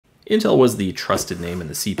Intel was the trusted name in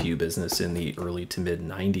the CPU business in the early to mid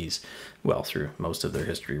 90s, well, through most of their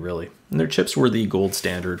history really. And their chips were the gold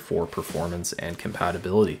standard for performance and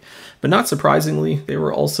compatibility. But not surprisingly, they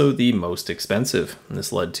were also the most expensive, and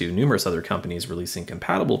this led to numerous other companies releasing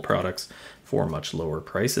compatible products for much lower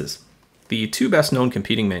prices. The two best known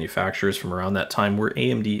competing manufacturers from around that time were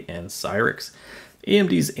AMD and Cyrix.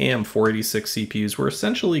 AMD's AM486 CPUs were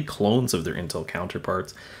essentially clones of their Intel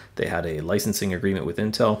counterparts. They had a licensing agreement with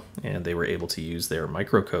Intel, and they were able to use their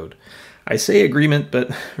microcode. I say agreement,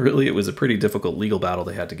 but really it was a pretty difficult legal battle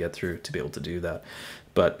they had to get through to be able to do that.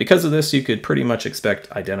 But because of this, you could pretty much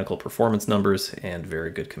expect identical performance numbers and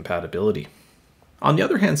very good compatibility. On the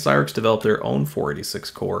other hand, Cyrix developed their own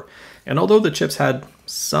 486 core, and although the chips had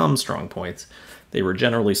some strong points, they were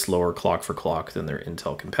generally slower clock for clock than their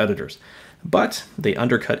Intel competitors. But they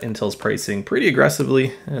undercut Intel's pricing pretty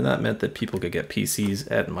aggressively, and that meant that people could get PCs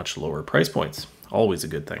at much lower price points. Always a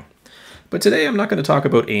good thing. But today I'm not going to talk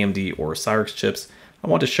about AMD or Cyrix chips. I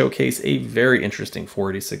want to showcase a very interesting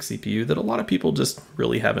 486 CPU that a lot of people just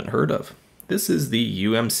really haven't heard of. This is the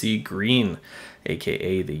UMC Green,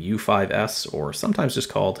 aka the U5S, or sometimes just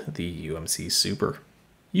called the UMC Super.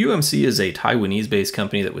 UMC is a Taiwanese-based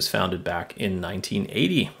company that was founded back in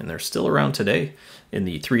 1980, and they're still around today. In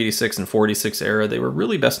the 386 and 486 era, they were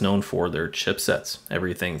really best known for their chipsets,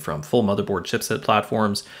 everything from full motherboard chipset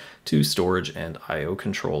platforms to storage and I/O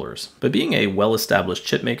controllers. But being a well-established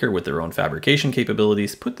chip maker with their own fabrication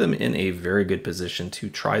capabilities put them in a very good position to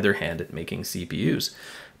try their hand at making CPUs.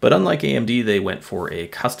 But unlike AMD, they went for a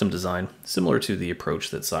custom design, similar to the approach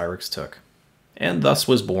that Cyrix took. And thus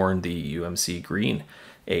was born the UMC Green,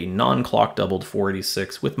 a non-clock doubled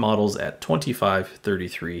 486 with models at 25,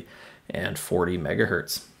 33, and 40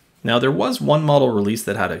 megahertz. Now there was one model released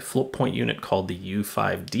that had a float point unit called the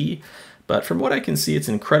U5D, but from what I can see it's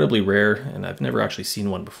incredibly rare, and I've never actually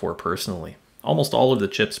seen one before personally. Almost all of the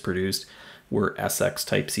chips produced were SX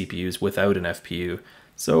type CPUs without an FPU,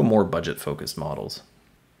 so more budget focused models.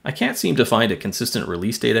 I can't seem to find a consistent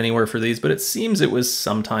release date anywhere for these, but it seems it was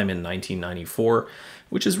sometime in 1994,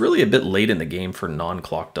 which is really a bit late in the game for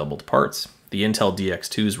non-clock doubled parts. The Intel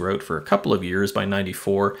DX2s were out for a couple of years by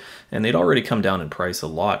 94, and they'd already come down in price a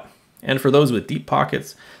lot. And for those with deep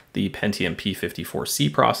pockets, the Pentium P54C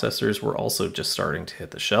processors were also just starting to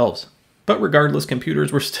hit the shelves. But regardless,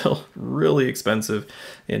 computers were still really expensive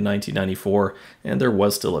in 1994, and there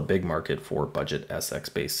was still a big market for budget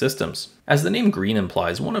SX-based systems. As the name Green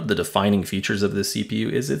implies, one of the defining features of this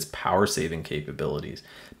CPU is its power-saving capabilities.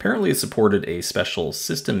 Apparently it supported a special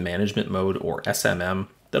System Management Mode, or SMM,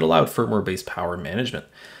 that allowed firmware-based power management.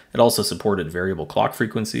 It also supported variable clock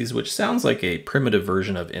frequencies, which sounds like a primitive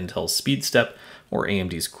version of Intel's SpeedStep or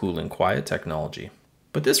AMD's Cool and Quiet technology.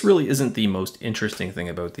 But this really isn't the most interesting thing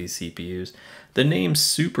about these CPUs. The name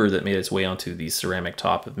Super that made its way onto the ceramic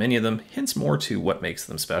top of many of them hints more to what makes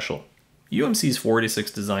them special. UMC's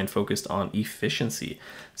 486 design focused on efficiency,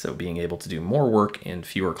 so being able to do more work in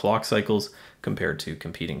fewer clock cycles compared to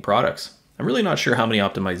competing products. I'm really not sure how many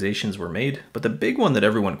optimizations were made, but the big one that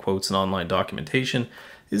everyone quotes in online documentation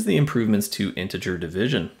is the improvements to integer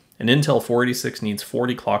division. An Intel 486 needs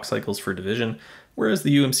 40 clock cycles for division, whereas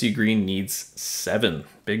the UMC Green needs 7.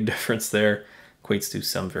 Big difference there, equates to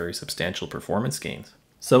some very substantial performance gains.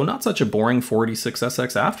 So not such a boring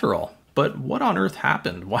 486SX after all. But what on earth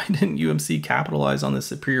happened? Why didn't UMC capitalize on this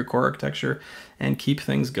superior core architecture and keep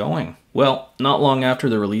things going? Well, not long after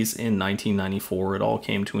the release in 1994, it all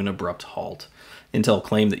came to an abrupt halt. Intel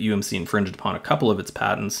claimed that UMC infringed upon a couple of its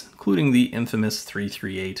patents, including the infamous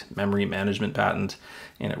 338 memory management patent,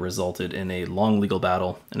 and it resulted in a long legal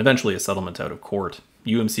battle and eventually a settlement out of court.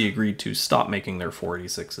 UMC agreed to stop making their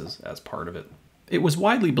 486s as part of it. It was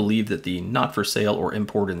widely believed that the not for sale or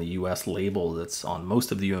import in the US label that's on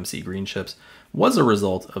most of the UMC Green chips was a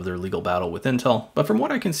result of their legal battle with Intel, but from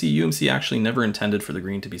what I can see, UMC actually never intended for the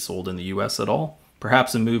Green to be sold in the US at all.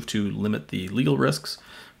 Perhaps a move to limit the legal risks?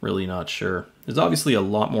 Really not sure. There's obviously a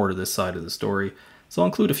lot more to this side of the story, so I'll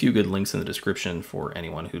include a few good links in the description for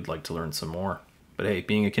anyone who'd like to learn some more. But hey,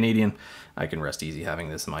 being a Canadian, I can rest easy having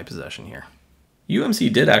this in my possession here.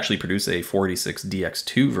 UMC did actually produce a 486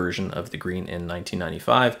 DX2 version of the Green in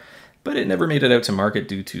 1995, but it never made it out to market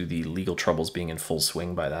due to the legal troubles being in full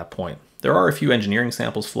swing by that point. There are a few engineering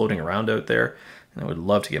samples floating around out there, and I would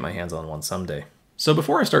love to get my hands on one someday. So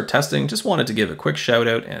before I start testing, just wanted to give a quick shout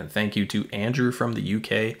out and thank you to Andrew from the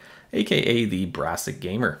UK, aka the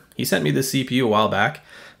BrassicGamer. He sent me this CPU a while back.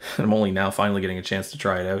 I'm only now finally getting a chance to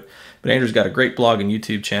try it out. But Andrew's got a great blog and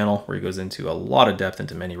YouTube channel where he goes into a lot of depth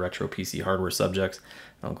into many retro PC hardware subjects.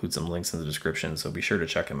 I'll include some links in the description, so be sure to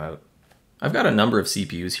check him out. I've got a number of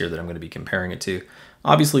CPUs here that I'm going to be comparing it to.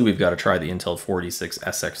 Obviously, we've got to try the Intel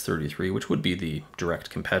 46SX33, which would be the direct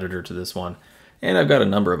competitor to this one. And I've got a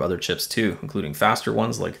number of other chips too, including faster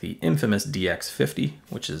ones like the infamous DX50,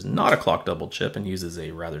 which is not a clock doubled chip and uses a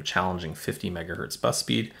rather challenging 50 MHz bus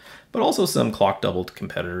speed, but also some clock doubled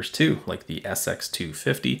competitors too, like the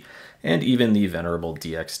SX250 and even the venerable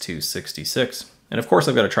DX266. And of course,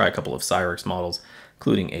 I've got to try a couple of Cyrix models,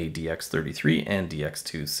 including a DX33 and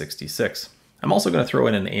DX266. I'm also going to throw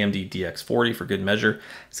in an AMD DX40 for good measure,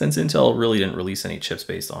 since Intel really didn't release any chips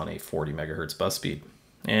based on a 40 MHz bus speed.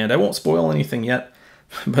 And I won't spoil anything yet,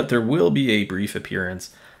 but there will be a brief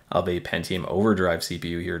appearance of a Pentium Overdrive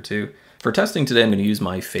CPU here too. For testing today, I'm going to use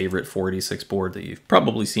my favorite 486 board that you've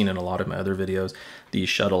probably seen in a lot of my other videos, the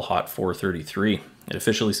Shuttle Hot 433. It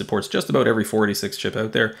officially supports just about every 486 chip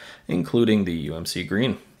out there, including the UMC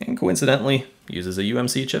Green, and coincidentally uses a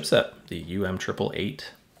UMC chipset, the UM888.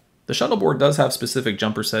 The shuttle board does have specific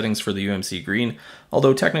jumper settings for the UMC Green,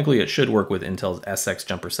 although technically it should work with Intel's SX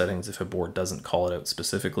jumper settings if a board doesn't call it out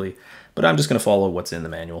specifically, but I'm just going to follow what's in the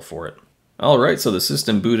manual for it. Alright, so the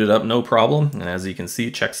system booted up no problem, and as you can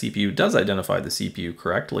see, Check CPU does identify the CPU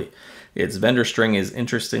correctly. Its vendor string is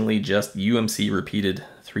interestingly just UMC repeated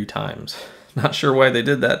 3 times. Not sure why they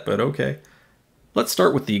did that, but okay. Let's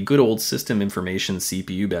start with the good old system information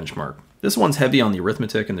CPU benchmark. This one's heavy on the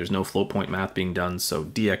arithmetic and there's no float point math being done, so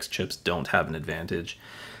DX chips don't have an advantage.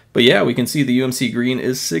 But yeah, we can see the UMC Green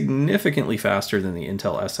is significantly faster than the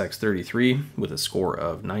Intel SX33 with a score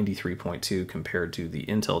of 93.2 compared to the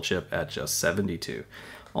Intel chip at just 72,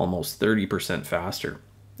 almost 30% faster.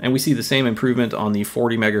 And we see the same improvement on the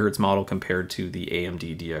 40 MHz model compared to the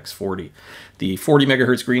AMD DX40. The 40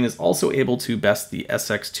 MHz Green is also able to best the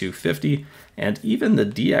SX250 and even the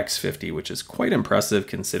DX50, which is quite impressive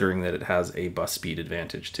considering that it has a bus speed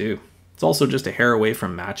advantage too. It's also just a hair away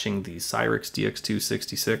from matching the Cyrix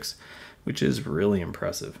DX266, which is really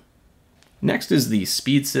impressive. Next is the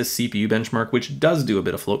SpeedSys CPU benchmark, which does do a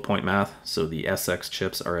bit of float point math, so the SX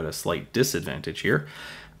chips are at a slight disadvantage here.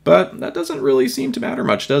 But that doesn't really seem to matter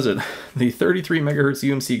much, does it? The 33 MHz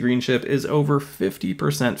UMC Green chip is over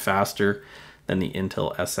 50% faster than the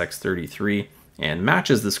Intel SX33 and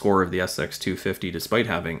matches the score of the SX250 despite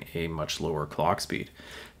having a much lower clock speed.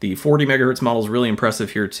 The 40 MHz model is really impressive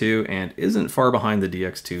here too and isn't far behind the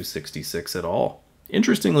DX266 at all.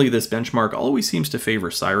 Interestingly, this benchmark always seems to favor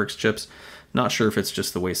Cyrix chips. Not sure if it's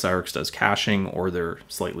just the way Cyrix does caching or their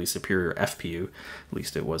slightly superior FPU, at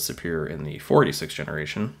least it was superior in the 486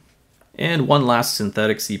 generation. And one last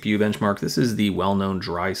synthetic CPU benchmark, this is the well-known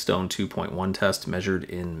Drystone 2.1 test measured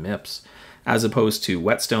in MIPS. As opposed to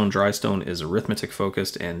Whetstone, Drystone is arithmetic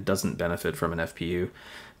focused and doesn't benefit from an FPU.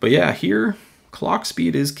 But yeah, here, clock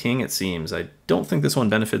speed is king it seems. I don't think this one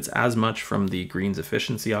benefits as much from the Green's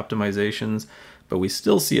efficiency optimizations, but we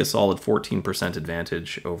still see a solid 14%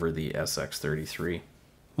 advantage over the SX33.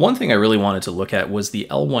 One thing I really wanted to look at was the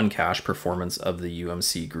L1 cache performance of the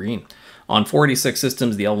UMC Green. On 486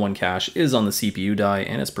 systems, the L1 cache is on the CPU die,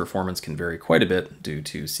 and its performance can vary quite a bit due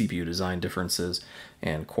to CPU design differences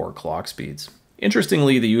and core clock speeds.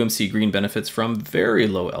 Interestingly, the UMC Green benefits from very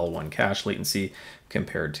low L1 cache latency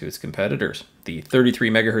compared to its competitors. The 33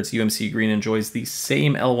 MHz UMC Green enjoys the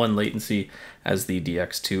same L1 latency as the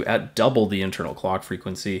DX2 at double the internal clock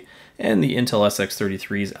frequency, and the Intel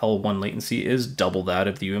SX33's L1 latency is double that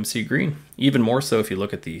of the UMC Green, even more so if you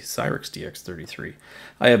look at the Cyrix DX33.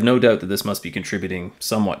 I have no doubt that this must be contributing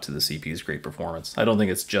somewhat to the CPU's great performance. I don't think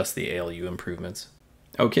it's just the ALU improvements.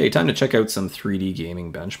 Okay, time to check out some 3D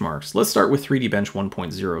gaming benchmarks. Let's start with 3D Bench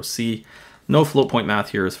 1.0C. No float point math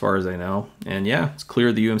here as far as I know. And yeah, it's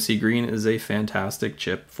clear the UMC Green is a fantastic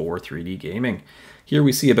chip for 3D gaming. Here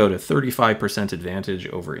we see about a 35% advantage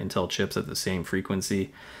over Intel chips at the same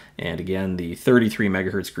frequency. And again, the 33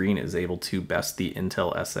 MHz Green is able to best the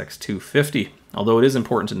Intel SX250. Although it is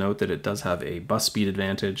important to note that it does have a bus speed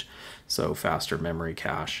advantage, so faster memory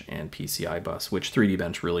cache and PCI bus, which 3D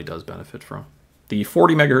Bench really does benefit from. The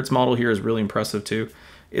 40 MHz model here is really impressive too.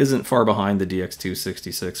 Isn't far behind the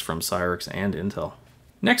DX266 from Cyrix and Intel.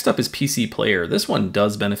 Next up is PC Player. This one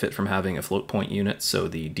does benefit from having a float point unit, so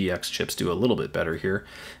the DX chips do a little bit better here.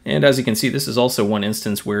 And as you can see, this is also one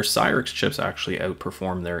instance where Cyrix chips actually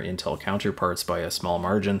outperform their Intel counterparts by a small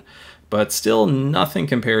margin, but still nothing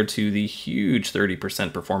compared to the huge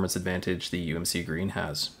 30% performance advantage the UMC Green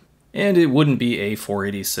has. And it wouldn't be a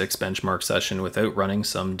 486 benchmark session without running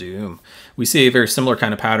some Doom. We see a very similar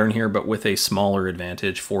kind of pattern here, but with a smaller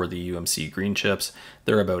advantage for the UMC Green chips.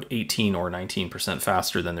 They're about 18 or 19%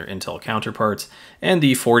 faster than their Intel counterparts, and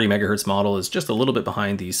the 40 MHz model is just a little bit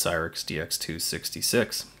behind the Cyrix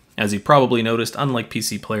DX266. As you've probably noticed, unlike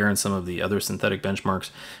PC Player and some of the other synthetic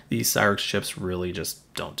benchmarks, these Cyrix chips really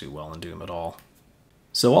just don't do well in Doom at all.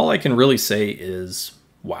 So all I can really say is,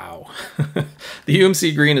 wow. The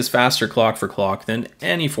UMC Green is faster clock for clock than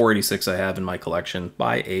any 486 I have in my collection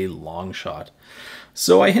by a long shot.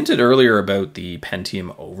 So I hinted earlier about the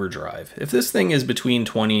Pentium Overdrive. If this thing is between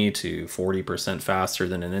 20 to 40% faster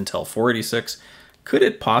than an Intel 486, could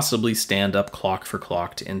it possibly stand up clock for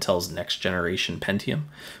clock to Intel's next generation Pentium,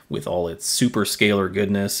 with all its superscalar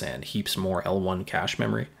goodness and heaps more L1 cache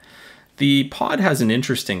memory? The pod has an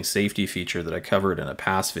interesting safety feature that I covered in a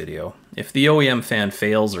past video. If the OEM fan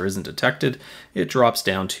fails or isn't detected, it drops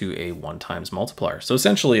down to a 1x multiplier. So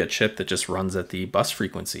essentially a chip that just runs at the bus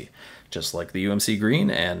frequency, just like the UMC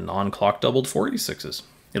Green and non-clock doubled 486s.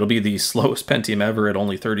 It'll be the slowest Pentium ever at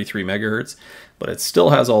only 33 MHz, but it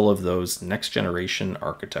still has all of those next generation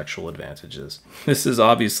architectural advantages. This is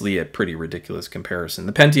obviously a pretty ridiculous comparison.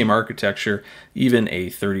 The Pentium architecture, even a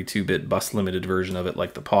 32-bit bus limited version of it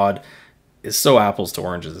like the pod, is so apples to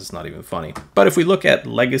oranges it's not even funny. But if we look at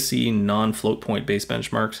legacy non-float point based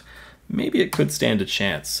benchmarks, maybe it could stand a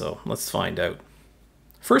chance, so let's find out.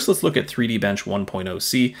 First, let's look at 3D Bench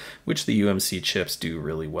 1.0C, which the UMC chips do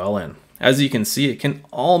really well in. As you can see, it can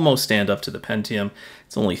almost stand up to the Pentium.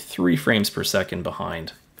 It's only 3 frames per second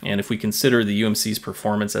behind. And if we consider the UMC's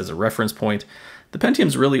performance as a reference point, the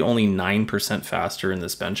Pentium's really only 9% faster in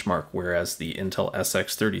this benchmark, whereas the Intel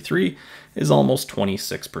SX33 is almost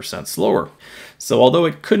 26% slower. So although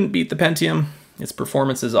it couldn't beat the Pentium, its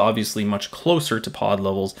performance is obviously much closer to pod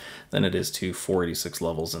levels than it is to 486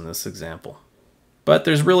 levels in this example. But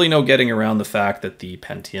there's really no getting around the fact that the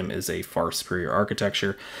Pentium is a far superior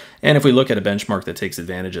architecture, and if we look at a benchmark that takes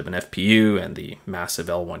advantage of an FPU and the massive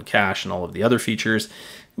L1 cache and all of the other features,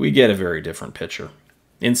 we get a very different picture.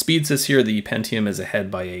 In speeds this year, the Pentium is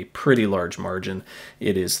ahead by a pretty large margin.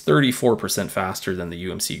 It is 34% faster than the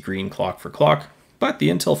UMC Green clock for clock, but the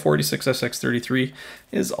Intel 46SX33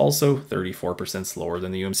 is also 34% slower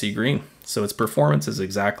than the UMC Green, so its performance is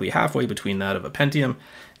exactly halfway between that of a Pentium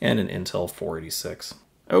and an Intel 486.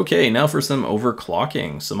 Okay, now for some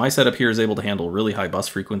overclocking. So my setup here is able to handle really high bus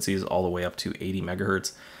frequencies all the way up to 80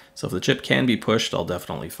 MHz, so if the chip can be pushed, I'll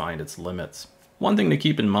definitely find its limits. One thing to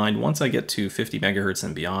keep in mind, once I get to 50 MHz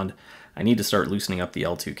and beyond, I need to start loosening up the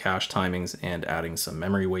L2 cache timings and adding some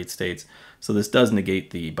memory wait states, so this does negate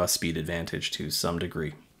the bus speed advantage to some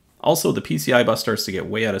degree. Also, the PCI bus starts to get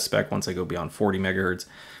way out of spec once I go beyond 40 MHz,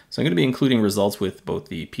 so I'm going to be including results with both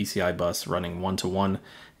the PCI bus running 1-to-1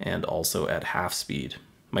 and also at half speed.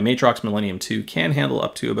 My Matrox Millennium 2 can handle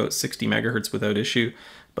up to about 60 MHz without issue,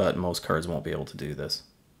 but most cards won't be able to do this.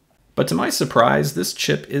 But to my surprise, this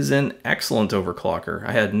chip is an excellent overclocker.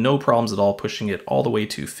 I had no problems at all pushing it all the way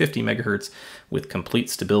to 50 MHz with complete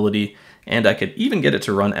stability, and I could even get it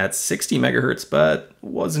to run at 60 MHz, but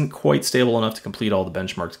wasn't quite stable enough to complete all the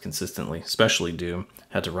benchmarks consistently, especially Doom.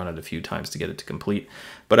 Had to run it a few times to get it to complete,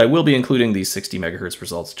 but I will be including these 60 MHz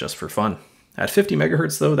results just for fun. At 50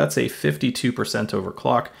 MHz though, that's a 52%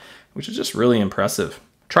 overclock, which is just really impressive.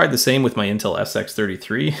 Tried the same with my Intel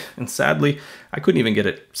SX33, and sadly, I couldn't even get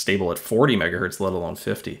it stable at 40 MHz, let alone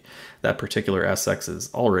 50. That particular SX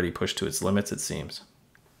is already pushed to its limits, it seems.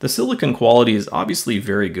 The silicon quality is obviously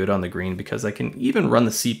very good on the Green because I can even run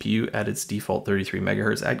the CPU at its default 33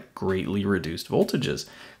 MHz at greatly reduced voltages.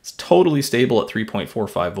 It's totally stable at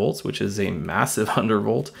 3.45 volts, which is a massive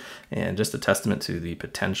undervolt, and just a testament to the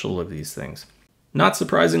potential of these things. Not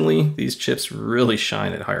surprisingly, these chips really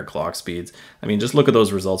shine at higher clock speeds. I mean, just look at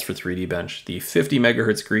those results for 3D Bench. The 50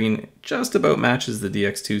 MHz Green just about matches the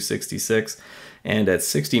DX266, and at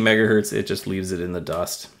 60 MHz, it just leaves it in the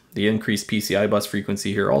dust. The increased PCI bus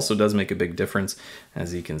frequency here also does make a big difference,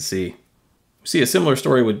 as you can see. We see a similar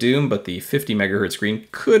story with Doom, but the 50 MHz Green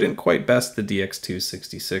couldn't quite best the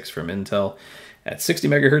DX266 from Intel. At 60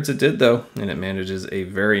 MHz it did though, and it manages a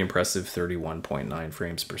very impressive 31.9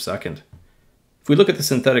 frames per second. If we look at the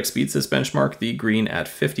synthetic speeds this benchmark, the Green at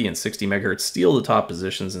 50 and 60 MHz steal the top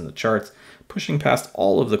positions in the charts, pushing past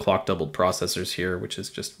all of the clock doubled processors here, which is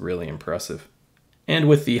just really impressive. And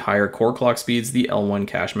with the higher core clock speeds, the L1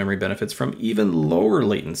 cache memory benefits from even lower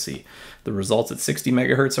latency. The results at 60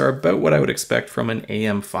 MHz are about what I would expect from an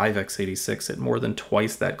AM5x86 at more than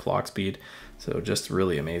twice that clock speed, so just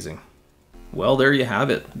really amazing. Well, there you have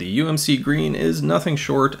it. The UMC Green is nothing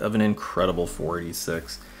short of an incredible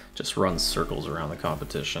 486. Just runs circles around the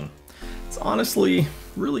competition. It's honestly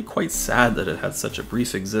really quite sad that it had such a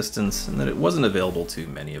brief existence and that it wasn't available to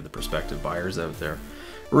many of the prospective buyers out there.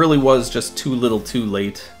 It really was just too little too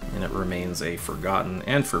late, and it remains a forgotten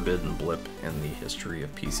and forbidden blip in the history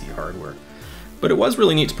of PC hardware. But it was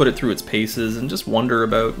really neat to put it through its paces and just wonder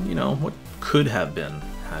about, you know, what could have been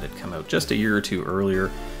had it come out just a year or two earlier,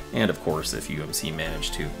 and of course if UMC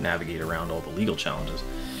managed to navigate around all the legal challenges.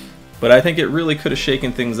 But I think it really could have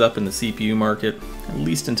shaken things up in the CPU market, at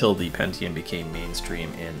least until the Pentium became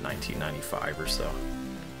mainstream in 1995 or so.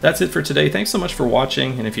 That's it for today. Thanks so much for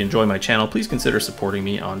watching, and if you enjoy my channel, please consider supporting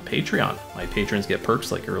me on Patreon. My patrons get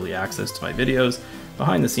perks like early access to my videos,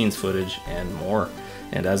 behind the scenes footage, and more.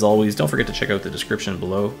 And as always, don't forget to check out the description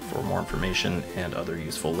below for more information and other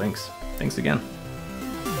useful links. Thanks again.